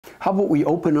How about we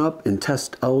open up and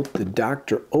test out the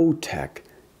Dr. Otek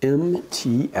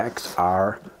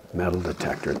MTXR metal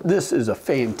detector. This is a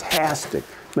fantastic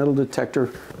metal detector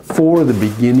for the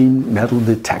beginning metal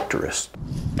detectorist.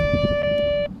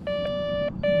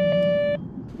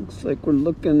 Looks like we're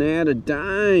looking at a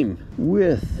dime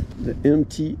with the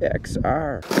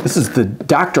MTXR. This is the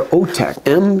Dr. Otek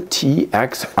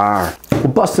MTXR.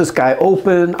 We'll bust this guy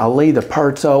open, I'll lay the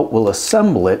parts out, we'll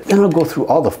assemble it, then I'll go through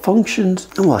all the functions,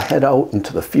 and we'll head out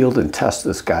into the field and test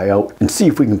this guy out and see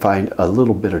if we can find a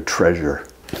little bit of treasure.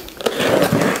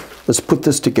 Let's put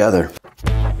this together.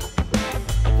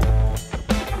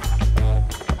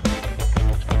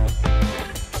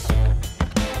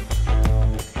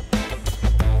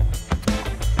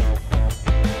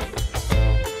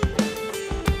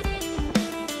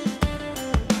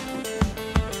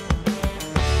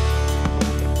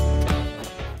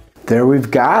 There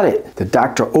we've got it. The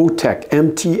Dr. Otek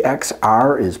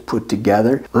MTXR is put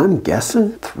together, I'm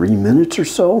guessing 3 minutes or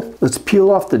so. Let's peel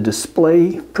off the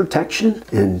display protection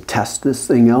and test this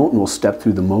thing out, and we'll step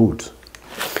through the modes.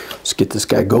 Let's get this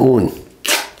guy going.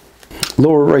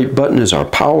 Lower right button is our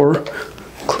power.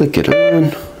 Click it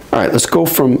on. All right, let's go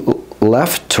from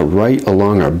left to right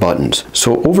along our buttons.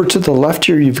 So over to the left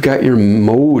here, you've got your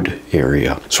mode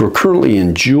area. So we're currently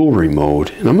in jewelry mode,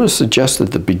 and I'm going to suggest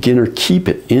that the beginner keep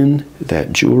it in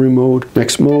that jewelry mode.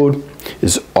 Next mode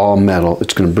is all metal.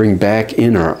 It's going to bring back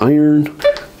in our iron.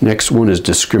 Next one is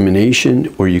discrimination,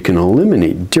 where you can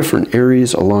eliminate different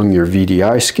areas along your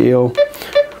VDI scale.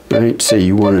 Right? Say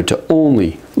you wanted to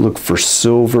only look for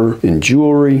silver in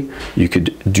jewelry, you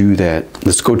could do that.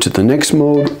 Let's go to the next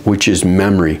mode, which is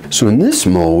memory. So in this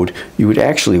mode, you would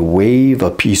actually wave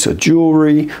a piece of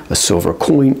jewelry, a silver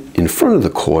coin, in front of the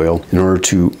coil in order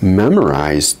to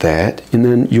memorize that, and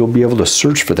then you'll be able to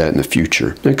search for that in the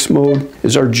future. Next mode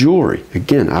is our jewelry.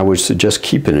 Again, I would suggest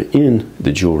keeping it in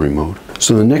the jewelry mode.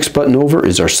 So the next button over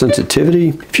is our sensitivity.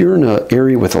 If you're in an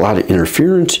area with a lot of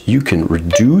interference, you can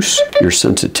reduce your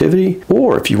sensitivity,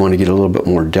 or if you want to get a little bit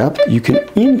more depth, you can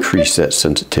increase that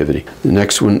sensitivity. The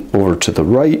next one over to the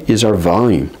right is our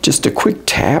volume. Just a quick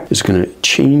tap is going to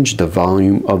change the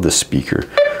volume of the speaker.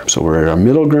 So we're at our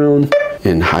middle ground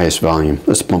and highest volume.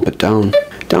 Let's bump it down.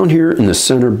 Down here in the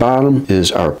center bottom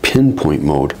is our pinpoint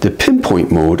mode. The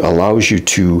pinpoint mode allows you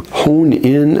to hone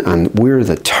in on where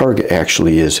the target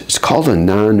actually is. It's called a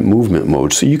non-movement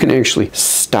mode. So you can actually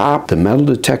stop the metal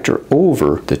detector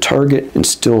over the target and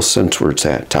still sense where it's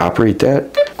at. To operate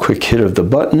that, quick hit of the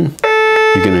button,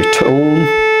 you're going to tone,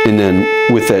 and then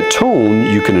with that tone,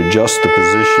 you can adjust the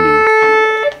positioning.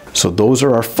 So those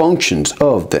are our functions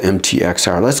of the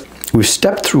MTXR. We've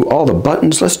stepped through all the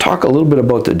buttons. Let's talk a little bit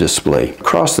about the display.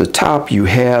 Across the top, you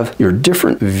have your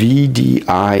different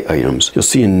VDI items. You'll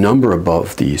see a number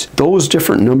above these. Those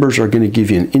different numbers are going to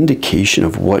give you an indication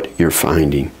of what you're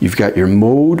finding. You've got your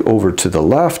mode over to the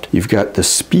left. You've got the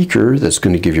speaker that's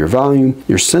going to give your volume.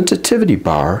 Your sensitivity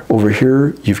bar. Over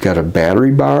here, you've got a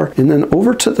battery bar. And then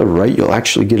over to the right, you'll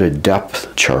actually get a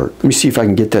depth chart. Let me see if I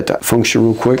can get that to function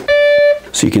real quick.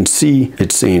 So you can see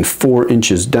it's saying 4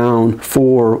 inches down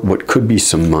for what could be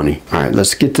some money. All right,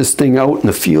 let's get this thing out in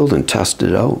the field and test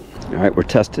it out. All right, we're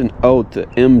testing out the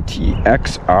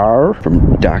MTXR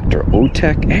from Dr.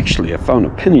 Otek. Actually, I found a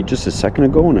penny just a second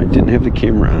ago and I didn't have the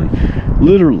camera on.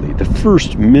 Literally, the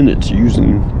first minutes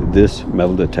using this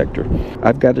metal detector.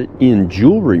 I've got it in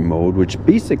jewelry mode, which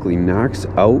basically knocks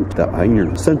out the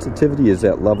iron. Sensitivity is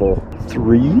at level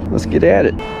 3. Let's get at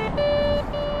it.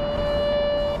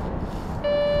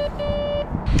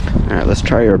 All right, let's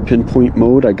try our pinpoint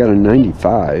mode. I got a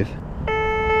 95. All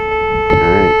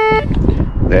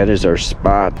right, that is our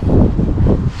spot.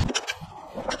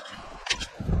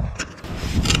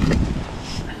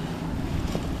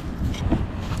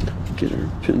 Get our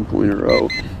pinpointer out.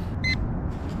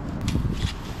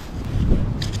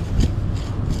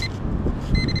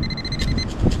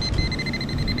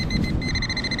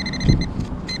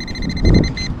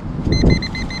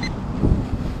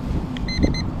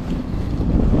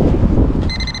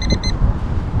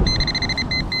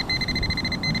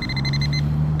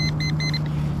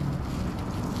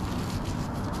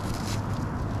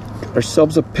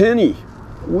 Ourselves a penny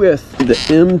with the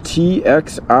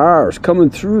MTXRs coming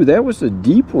through. That was a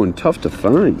deep one, tough to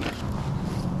find.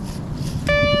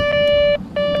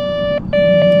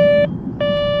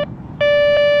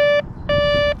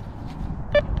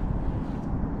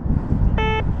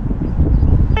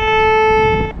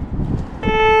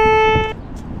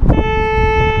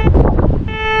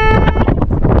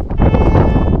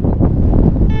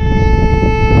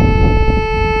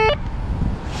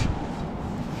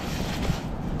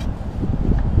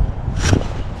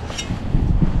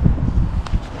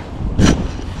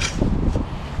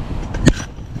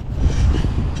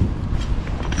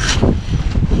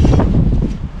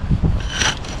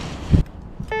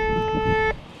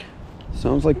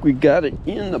 Sounds like we got it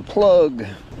in the plug.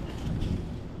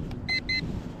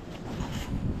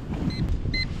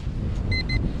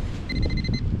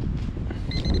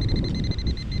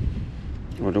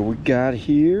 What do we got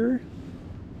here?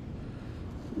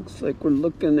 Looks like we're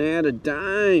looking at a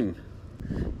dime.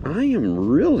 I am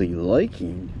really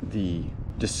liking the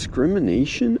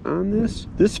discrimination on this.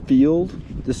 This field,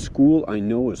 this school, I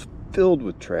know is filled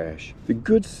with trash. The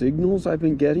good signals I've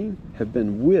been getting have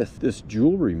been with this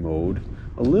jewelry mode,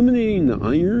 eliminating the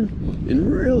iron and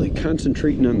really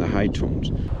concentrating on the high tones.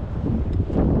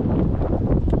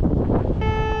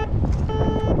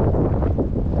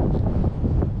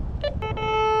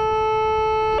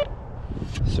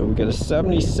 So we got a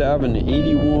 77,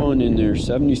 81 in there,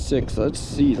 76. Let's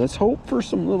see. Let's hope for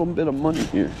some little bit of money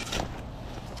here.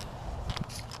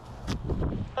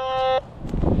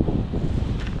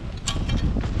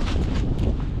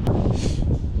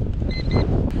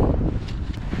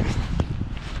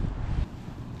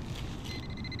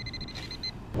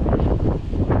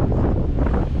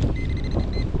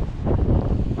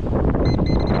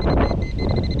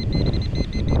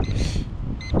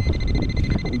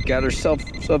 Got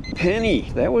ourselves a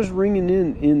penny. That was ringing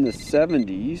in the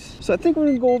 70s. So I think we're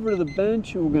gonna go over to the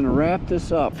bench and we're gonna wrap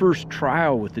this up. First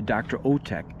trial with the Dr.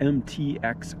 Otek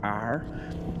MTXR.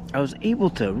 I was able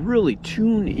to really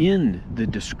tune in the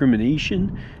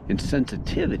discrimination and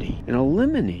sensitivity and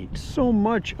eliminate so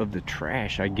much of the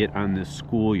trash I get on this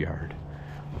schoolyard.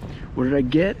 What did I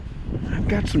get? I've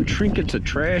got some trinkets of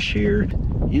trash here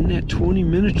in that 20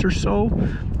 minutes or so.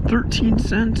 13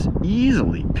 cents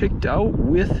easily picked out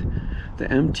with the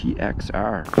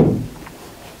MTXR.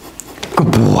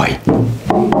 Good boy.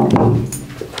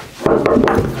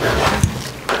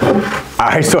 All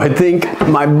right, so I think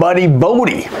my buddy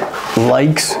Bodie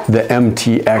likes the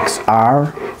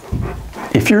MTXR.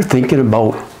 If you're thinking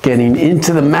about getting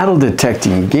into the metal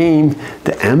detecting game,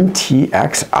 the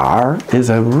MTXR is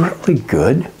a really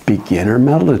good beginner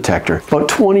metal detector. About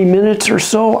 20 minutes or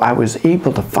so, I was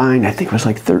able to find, I think it was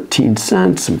like 13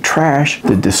 cents, some trash.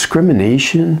 The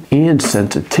discrimination and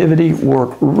sensitivity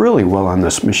work really well on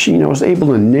this machine. I was able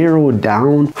to narrow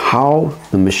down how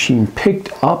the machine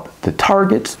picked up the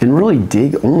targets and really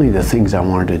dig only the things I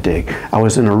wanted to dig. I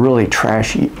was in a really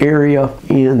trashy area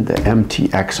and the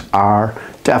MTXR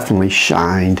definitely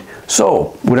shined.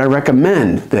 So, would I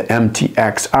recommend the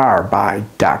MTXR by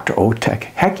Dr. Otek?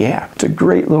 Heck yeah, it's a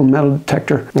great little metal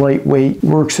detector, lightweight,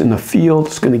 works in the field.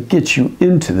 It's gonna get you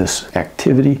into this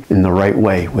activity in the right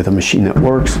way with a machine that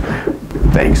works.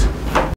 Thanks.